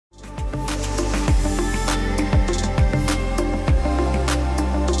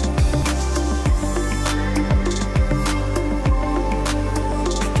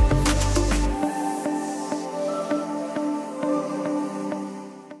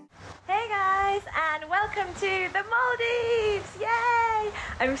welcome to the Maldives! Yay!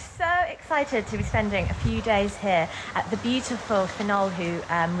 I'm so excited to be spending a few days here at the beautiful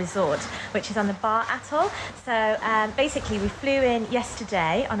Finolhu resort, which is on the Baa Atoll. So basically we flew in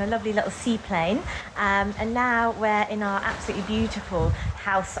yesterday on a lovely little seaplane, and now we're in our absolutely beautiful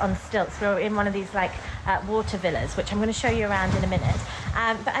house on stilts. We're in one of these like water villas, which I'm going to show you around in a minute.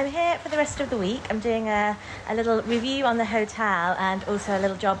 But I'm here for the rest of the week. I'm doing a little review on the hotel and also a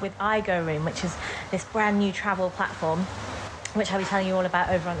little job with iGo Room, which is this brand new travel platform, which I'll be telling you all about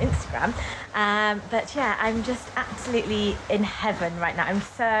over on Instagram. But yeah, I'm just absolutely in heaven right now.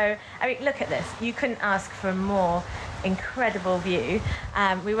 I mean, look at this. You couldn't ask for a more incredible view.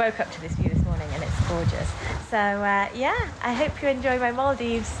 We woke up to this view this morning and it's gorgeous. So yeah, I hope you enjoy my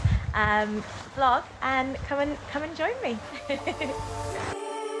Maldives vlog and come and join me.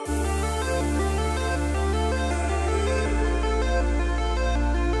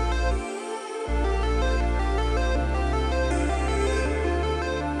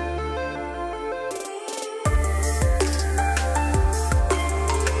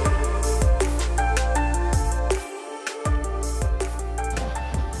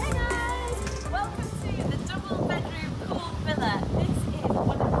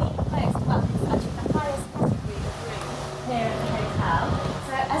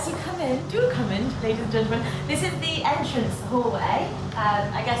 Ladies and gentlemen, this is the entrance hallway.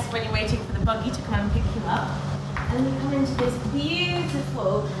 I guess when you're waiting for the buggy to come and pick you up. And then you come into this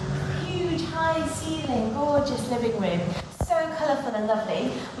beautiful, huge, high ceiling, gorgeous living room. So colourful and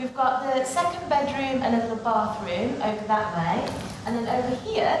lovely. We've got the second bedroom and a little bathroom over that way. And then over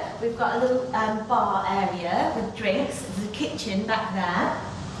here, we've got a little bar area with drinks. There's a kitchen back there.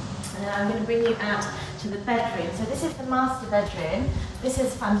 And then I'm going to bring you out to the bedroom. So this is the master bedroom. This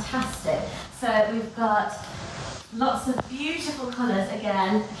is fantastic. So we've got lots of beautiful colours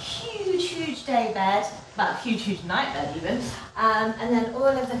again, huge day bed, well huge night bed even, and then all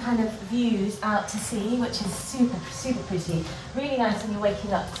of the kind of views out to sea, which is super pretty. Really nice when you're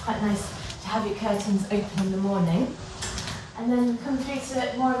waking up. It's quite nice to have your curtains open in the morning. And then come through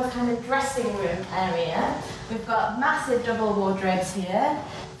to more of a kind of dressing room area. We've got massive double wardrobes here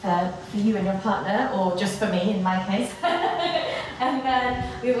for you and your partner, or just for me in my case. And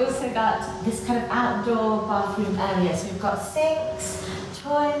then we've also got this kind of outdoor bathroom area. So we've got sinks,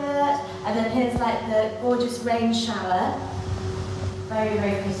 toilet, and then here's like the gorgeous rain shower.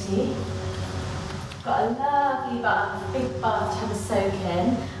 Very pretty. Got a lovely bath, big bath to have a soak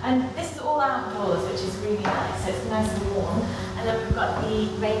in. And this is all outdoors, which is really nice, so it's nice and warm. And then we've got the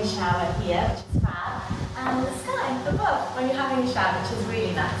rain shower here, which is fab. And the sky above when you're having a shower, which is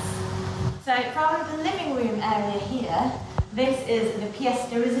really nice. So from the living room area here, this is the pièce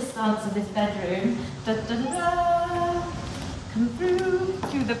de résistance of this bedroom. Da, da, da, da. Come through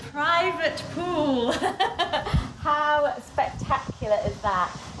to the private pool. How spectacular is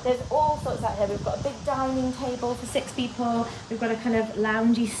that? There's all sorts out here. We've got a big dining table for 6 people. We've got a kind of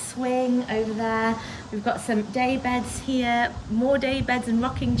loungy swing over there. We've got some day beds here, more day beds and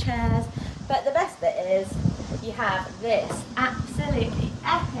rocking chairs. But the best bit is you have this absolutely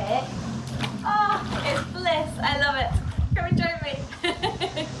epic. Oh, it's bliss. I love it. Come and join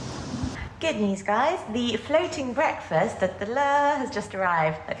me. Good news, guys. The floating breakfast has just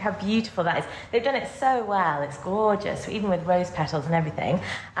arrived. Look how beautiful that is. They've done it so well. It's gorgeous, even with rose petals and everything.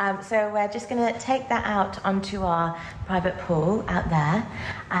 So we're just going to take that out onto our private pool out there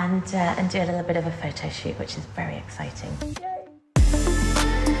and do a little bit of a photo shoot, which is very exciting. Yay.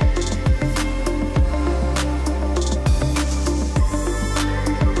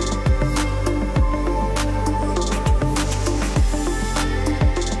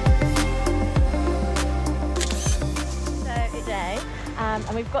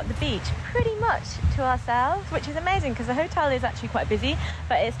 And we've got the beach pretty much to ourselves, which is amazing because the hotel is actually quite busy,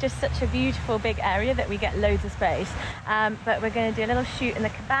 but it's just such a beautiful big area that we get loads of space. But we're going to do a little shoot in the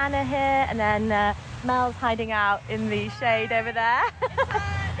cabana here, and then Mel's hiding out in the shade over there.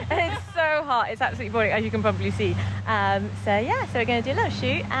 And it's so hot, it's absolutely boring, as you can probably see. So yeah, so we're going to do a little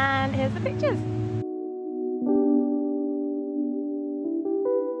shoot, and here's the pictures.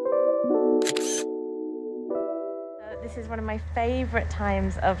 This is one of my favourite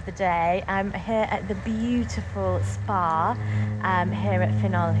times of the day. I'm here at the beautiful spa here at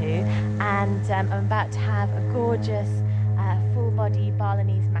Finolhu, and I'm about to have a gorgeous full-body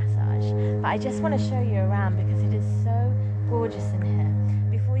Balinese massage. But I just want to show you around because it is so gorgeous in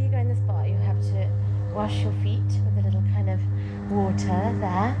here. Before you go in the spa, you have to wash your feet with a little kind of water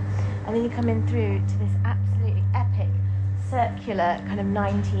there, and then you come in through to this absolutely epic circular kind of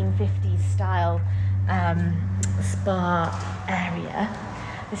 1950s style spa area.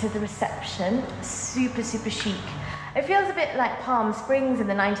 This is the reception, super, super chic. It feels a bit like Palm Springs in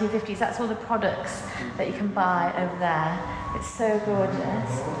the 1950s. That's all the products that you can buy over there. It's so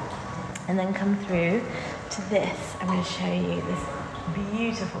gorgeous. And then come through to this. I'm going to show you this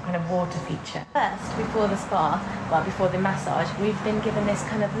beautiful kind of water feature. First, before the spa, well, before the massage, we've been given this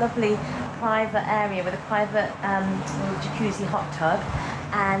kind of lovely private area with a private jacuzzi hot tub,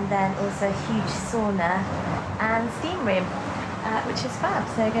 and then also a huge sauna and steam room, which is fab.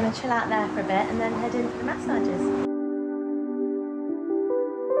 So we're going to chill out there for a bit and then head in for the massages.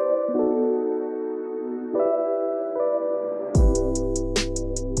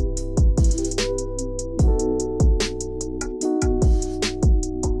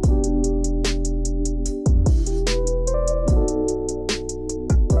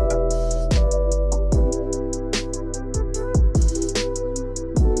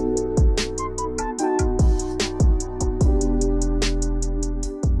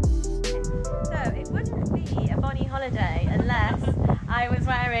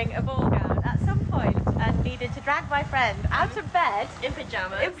 Drag my friend out of bed in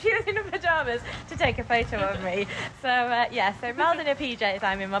pajamas. She was in her pajamas to take a photo of me. So yeah, so Mel's in her PJs,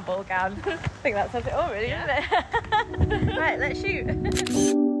 I'm in my ball gown. I think that says it all, really, doesn't it? Right, let's shoot.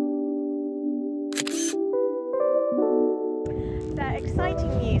 So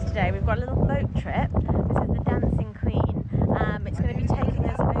exciting news today. We've got a little boat trip. This is the Dancing Queen. It's going to be taking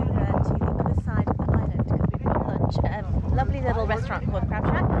us over to the other side of the island because we've got lunch at a lovely little restaurant called Crab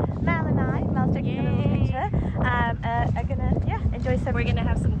Shack. Mel and I, Mel's taking a little picture, are gonna enjoy some. We're gonna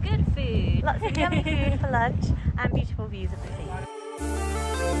have some good food. Lots of yummy food for lunch and beautiful views of the sea.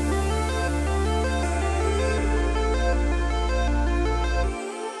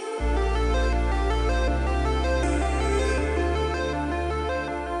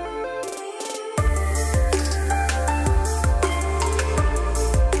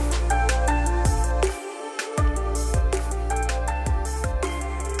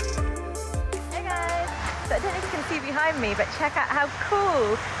 Behind me, but check out how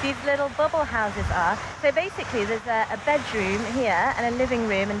cool these little bubble houses are. So basically there's a bedroom here and a living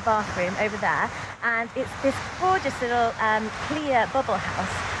room and bathroom over there, and it's this gorgeous little clear bubble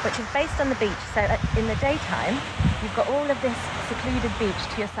house which is based on the beach. So in the daytime you've got all of this secluded beach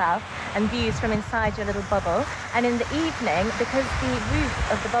to yourself and views from inside your little bubble, and in the evening, because the roof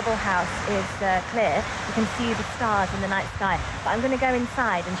of the bubble house is clear, you can see the stars in the night sky. But I'm going to go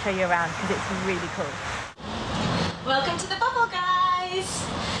inside and show you around because it's really cool. Welcome to the bubble, guys!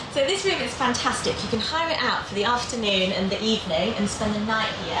 So this room is fantastic. You can hire it out for the afternoon and the evening and spend the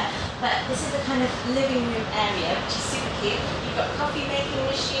night here. But this is the kind of living room area, which is super cute. You've got a coffee making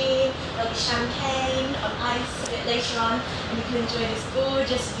machine, there'll be champagne on ice a bit later on, and you can enjoy this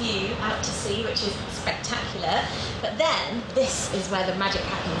gorgeous view out to sea, which is spectacular. But then, this is where the magic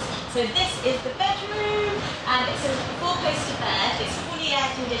happens. So this is the bedroom, and it's a four-poster bed. It's fully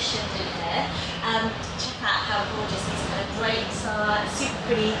air-conditioned in here. Check out how gorgeous these kind of drapes are, it's super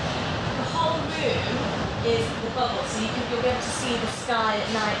pretty. The whole room is the bubble, so you'll be able to see the sky at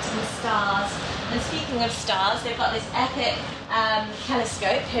night and the stars. And speaking of stars, they've got this epic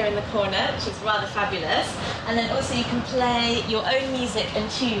telescope here in the corner, which is rather fabulous. And then also you can play your own music and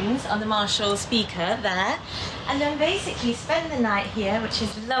tunes on the Marshall speaker there. And then basically spend the night here, which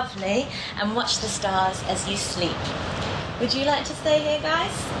is lovely, and watch the stars as you sleep. Would you like to stay here,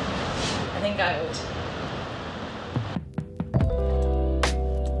 guys? I think I would.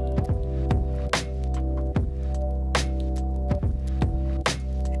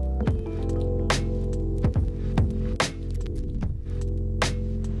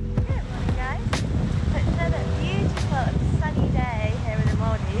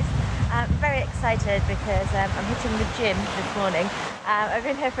 Excited because I'm hitting the gym this morning. I've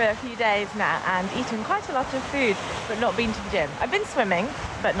been here for a few days now and eaten quite a lot of food, but not been to the gym. I've been swimming,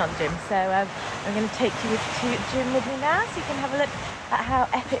 but not the gym. So I'm going to take you to the gym with me now so you can have a look at how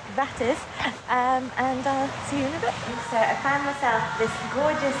epic that is. And I'll see you in a bit. So I found myself this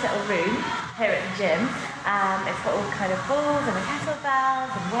gorgeous little room here at the gym. It's got all kind of balls and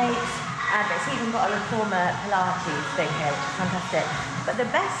kettlebells and weights. It's even got a reformer Pilates thing here, which is fantastic. But the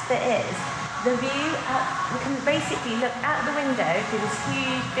best bit is the view out. You can basically look out the window through this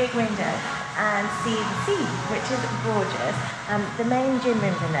huge big window and see the sea, which is gorgeous. The main gym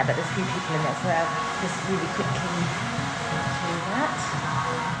room's in there, but there's a few people in there, so I'll just really quickly do that.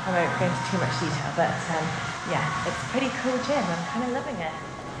 I won't go into too much detail, but yeah, it's a pretty cool gym. I'm kind of loving it.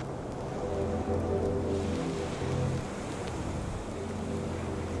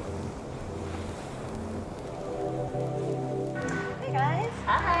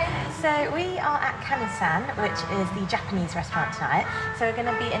 So we are at Kanufushi, which is the Japanese restaurant tonight. So we're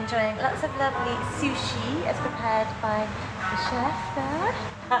going to be enjoying lots of lovely sushi as prepared by the chef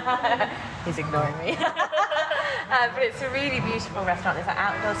there. He's ignoring me. But it's a really beautiful restaurant. There's like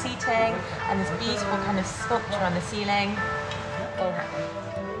outdoor seating and this beautiful kind of sculpture on the ceiling. All happening.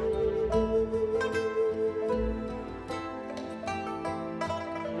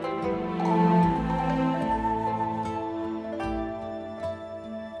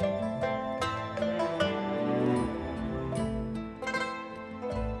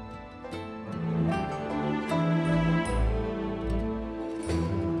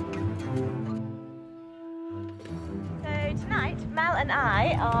 Mel and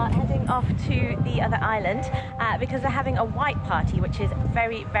I are heading off to the other island because they're having a white party, which is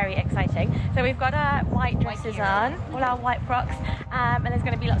very, very exciting. So we've got our white dresses on, all our white frocks, and there's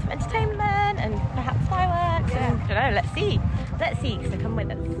going to be lots of entertainment and perhaps fireworks. Yeah. And I don't know, let's see. Let's see, so come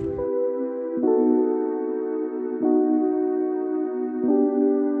with us.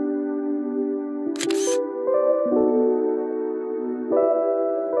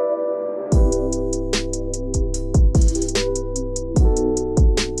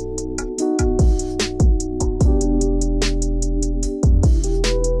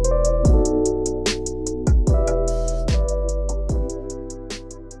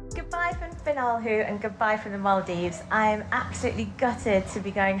 Finolhu and goodbye from the Maldives. I'm absolutely gutted to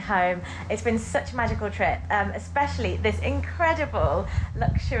be going home. It's been such a magical trip, especially this incredible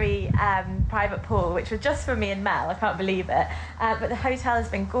luxury private pool, which was just for me and Mel. I can't believe it. But the hotel has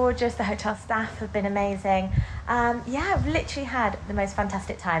been gorgeous. The hotel staff have been amazing. Yeah, I've literally had the most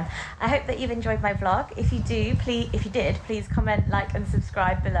fantastic time. I hope that you've enjoyed my vlog. If you did, please comment, like and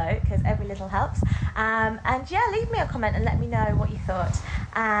subscribe below because every little helps. And yeah, leave me a comment and let me know what you thought.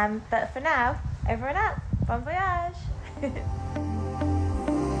 But for now, over and out. Bon voyage!